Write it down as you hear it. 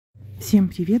Всем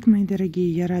привет, мои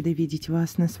дорогие! Я рада видеть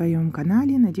вас на своем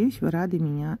канале. Надеюсь, вы рады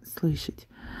меня слышать.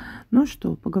 Ну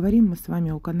что, поговорим мы с вами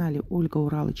о канале Ольга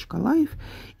Уралочка Лайв.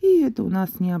 И это у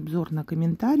нас не обзор на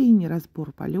комментарии, не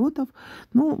разбор полетов.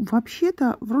 Ну,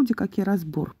 вообще-то, вроде как и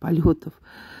разбор полетов.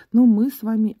 Но мы с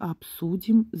вами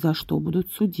обсудим, за что будут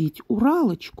судить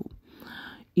Уралочку.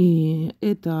 И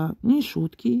это не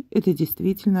шутки, это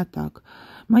действительно так.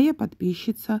 Моя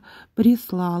подписчица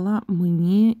прислала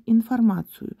мне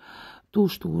информацию, то,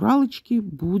 что у Уралочки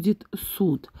будет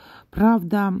суд.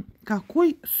 Правда,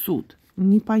 какой суд,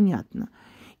 непонятно.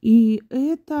 И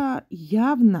это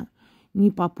явно не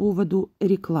по поводу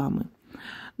рекламы.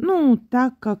 Ну,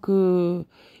 так как по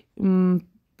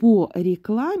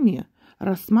рекламе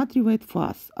рассматривает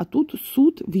ФАС, а тут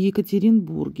суд в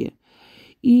Екатеринбурге.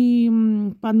 И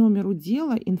по номеру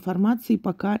дела информации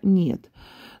пока нет.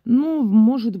 Ну,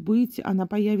 может быть, она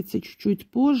появится чуть-чуть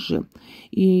позже.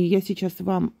 И я сейчас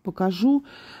вам покажу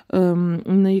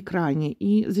на экране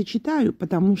и зачитаю,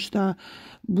 потому что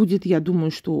будет, я думаю,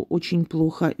 что очень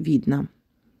плохо видно.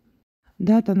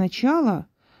 Дата начала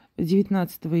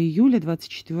 19 июля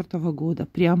 2024 года,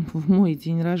 прям в мой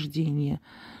день рождения.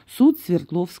 Суд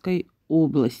Свердловской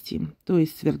области, то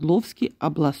есть Свердловский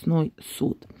областной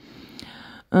суд.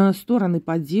 Стороны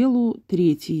по делу: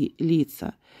 третьи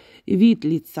лица. Вид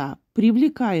лица: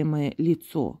 привлекаемое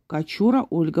лицо — Кочура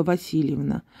Ольга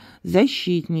Васильевна.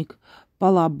 Защитник: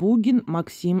 Полобугин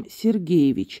Максим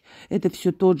Сергеевич. Это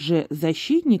все тот же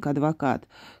защитник, адвокат,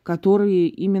 который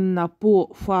именно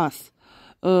по ФАС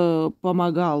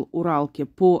помогал Уралке,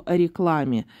 по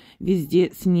рекламе, везде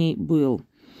с ней был.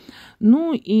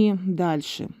 Ну и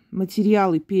дальше.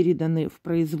 Материалы переданы в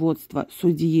производство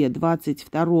судье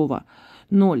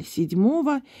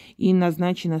 22.07 и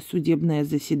назначено судебное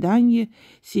заседание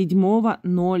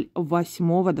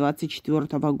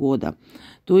 7.08.24 года,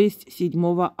 то есть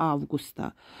 7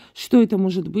 августа. Что это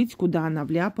может быть, куда она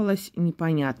вляпалась,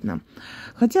 непонятно.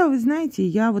 Хотя, вы знаете,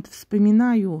 я вот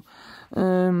вспоминаю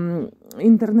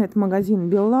интернет-магазин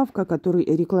 «Беллавка», который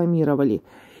рекламировали.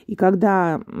 И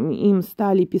когда им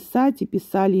стали писать, и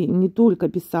писали, не только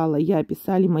писала я,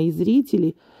 писали мои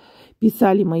зрители,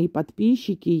 писали мои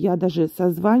подписчики, я даже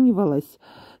созванивалась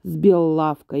с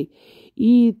Беллавкой.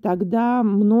 И тогда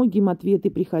многим ответы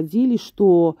приходили,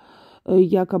 что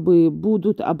якобы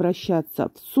будут обращаться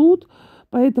в суд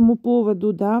по этому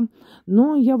поводу, да.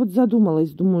 Но я вот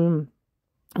задумалась, думаю,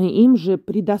 им же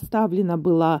предоставлена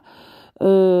была...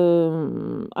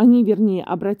 Они, вернее,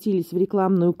 обратились в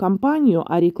рекламную кампанию,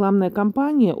 а рекламная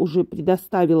кампания уже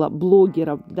предоставила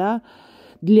блогеров, да,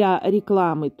 для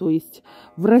рекламы, то есть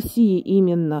в России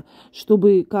именно,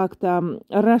 чтобы как-то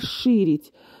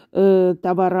расширить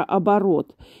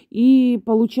товарооборот. И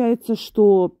получается,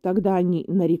 что тогда они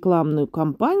на рекламную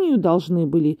кампанию должны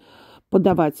были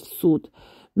подавать в суд.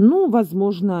 Ну,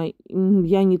 возможно,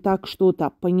 я не так что-то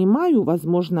понимаю,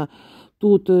 возможно,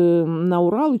 тут на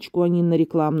Уралочку, а не на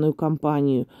рекламную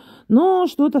кампанию. Но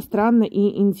что-то странно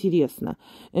и интересно.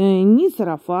 Не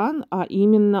сарафан, а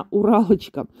именно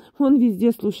Уралочка. Он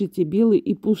везде, слушайте, белый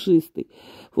и пушистый.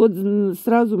 Вот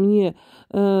сразу мне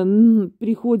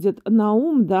приходят на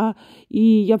ум, да, и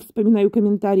я вспоминаю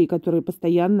комментарии, которые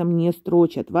постоянно мне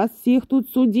строчат. Вас всех тут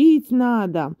судить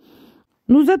надо.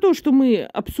 Ну, за то, что мы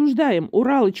обсуждаем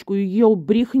Уралочку, ее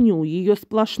брехню, ее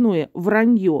сплошное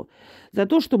вранье, за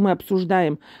то, что мы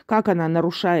обсуждаем, как она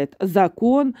нарушает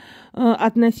закон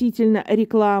относительно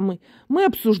рекламы, мы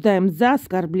обсуждаем за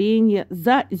оскорбление,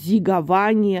 за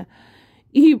зигование.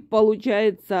 И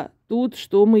получается тут,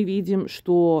 что мы видим,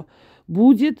 что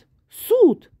будет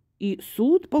суд. И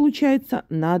суд, получается,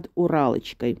 над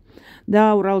Уралочкой.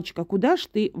 Да, Уралочка, куда ж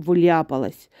ты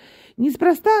вляпалась?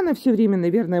 Неспроста она все время,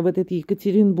 наверное, в этот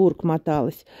Екатеринбург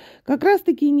моталась. Как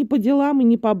раз-таки не по делам и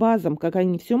не по базам, как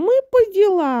они все. Мы по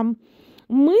делам.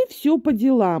 Мы все по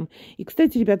делам. И,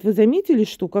 кстати, ребят, вы заметили,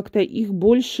 что как-то их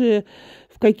больше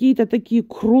в какие-то такие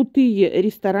крутые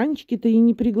ресторанчики-то и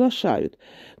не приглашают.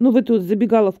 Ну, в эту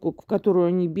забегаловку, в которую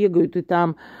они бегают и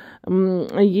там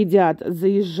едят,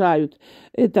 заезжают,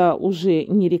 это уже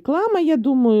не реклама, я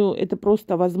думаю, это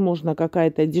просто, возможно,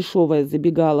 какая-то дешевая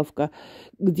забегаловка,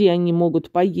 где они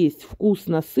могут поесть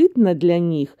вкусно, сытно для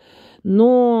них,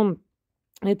 но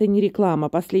это не реклама.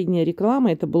 Последняя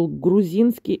реклама — это был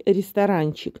грузинский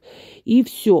ресторанчик. И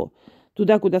все.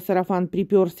 Туда, куда сарафан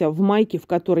приперся в майке, в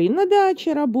которой на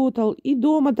даче работал, и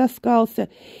дома таскался,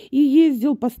 и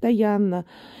ездил постоянно.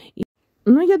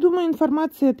 Но я думаю,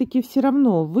 информация таки все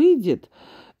равно выйдет.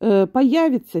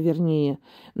 появится, вернее,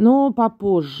 но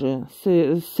попозже,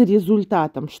 с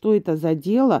результатом, что это за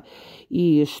дело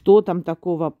и что там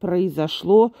такого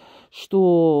произошло,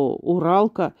 что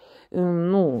Уралка,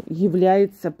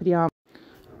 является прям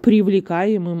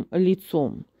привлекаемым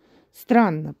лицом.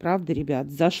 Странно, правда, ребят,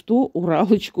 за что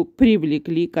Уралочку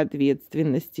привлекли к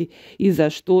ответственности и за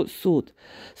что суд.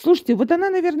 Слушайте, вот она,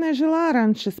 наверное, жила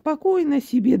раньше спокойно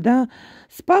себе, да,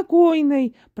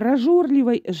 спокойной,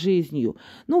 прожорливой жизнью.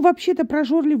 Ну, вообще-то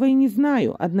прожорливой не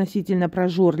знаю относительно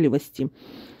прожорливости.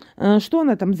 Что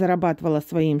она там зарабатывала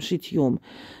своим шитьем?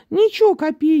 Ничего,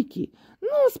 копейки.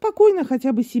 Ну, спокойно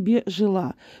хотя бы себе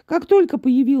жила. Как только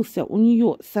появился у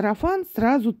нее сарафан,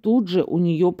 сразу тут же у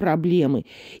нее проблемы.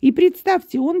 И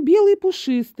представьте, он белый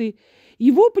пушистый.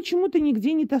 Его почему-то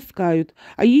нигде не таскают.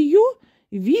 А ее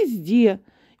везде.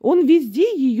 Он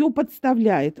везде ее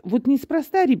подставляет. Вот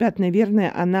неспроста, ребят,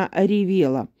 наверное, она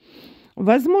ревела.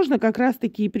 Возможно, как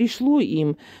раз-таки и пришло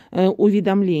им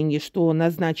уведомление, что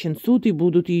назначен суд и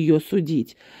будут ее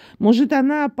судить. Может,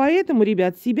 она поэтому,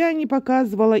 ребят, себя не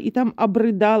показывала и там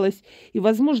обрыдалась. И,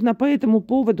 возможно, по этому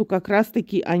поводу как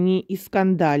раз-таки они и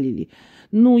скандалили.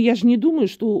 Ну, я же не думаю,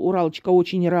 что Уралочка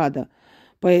очень рада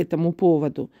по этому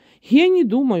поводу. Я не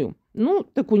думаю. Ну,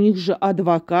 так у них же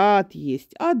адвокат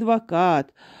есть,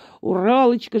 адвокат.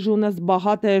 Уралочка же у нас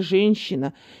богатая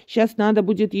женщина. Сейчас надо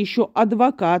будет еще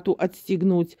адвокату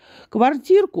отстегнуть.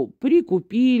 Квартирку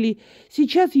прикупили.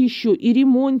 Сейчас еще и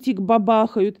ремонтик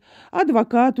бабахают.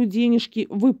 Адвокату денежки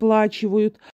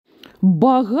выплачивают.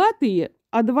 Богатые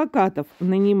адвокатов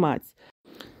нанимать.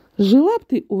 Жила б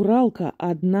ты, Уралка,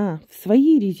 одна, в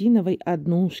своей резиновой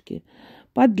однушке.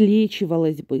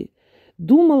 Подлечивалась бы.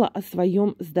 Думала о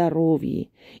своем здоровье.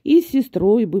 И с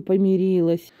сестрой бы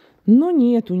помирилась. Но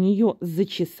нет, у нее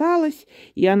зачесалось,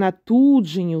 и она тут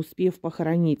же, не успев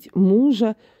похоронить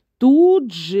мужа,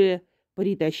 тут же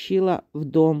притащила в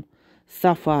дом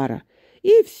Сафара.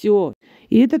 И все.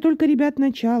 И это только, ребят,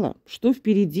 начало. Что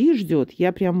впереди ждет,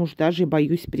 я прям уж даже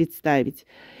боюсь представить.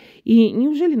 И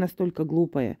неужели настолько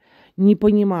глупая не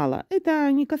понимала?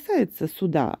 Это не касается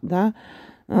суда, да?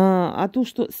 А то,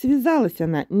 что связалась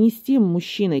она не с тем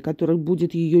мужчиной, который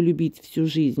будет ее любить всю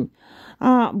жизнь,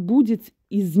 а будет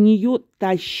из нее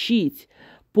тащить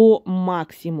по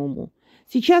максимуму.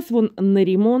 Сейчас вон на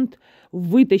ремонт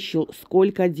вытащил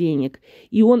сколько денег,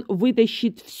 и он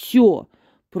вытащит все,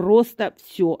 просто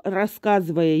все,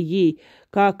 рассказывая ей,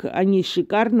 как они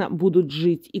шикарно будут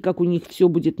жить, и как у них все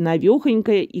будет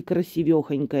навехонькое и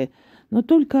красивехонькое. Но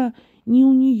только не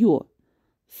у нее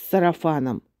с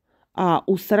сарафаном, а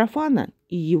у сарафана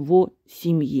и его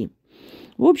семьи.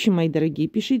 В общем, мои дорогие,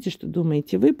 пишите, что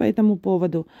думаете вы по этому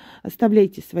поводу.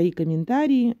 Оставляйте свои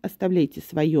комментарии, оставляйте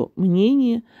свое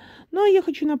мнение. Ну, а я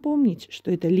хочу напомнить, что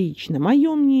это лично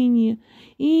мое мнение,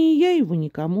 и я его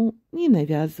никому не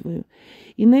навязываю.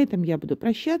 И на этом я буду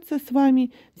прощаться с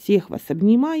вами. Всех вас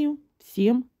обнимаю.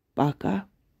 Всем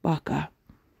пока-пока.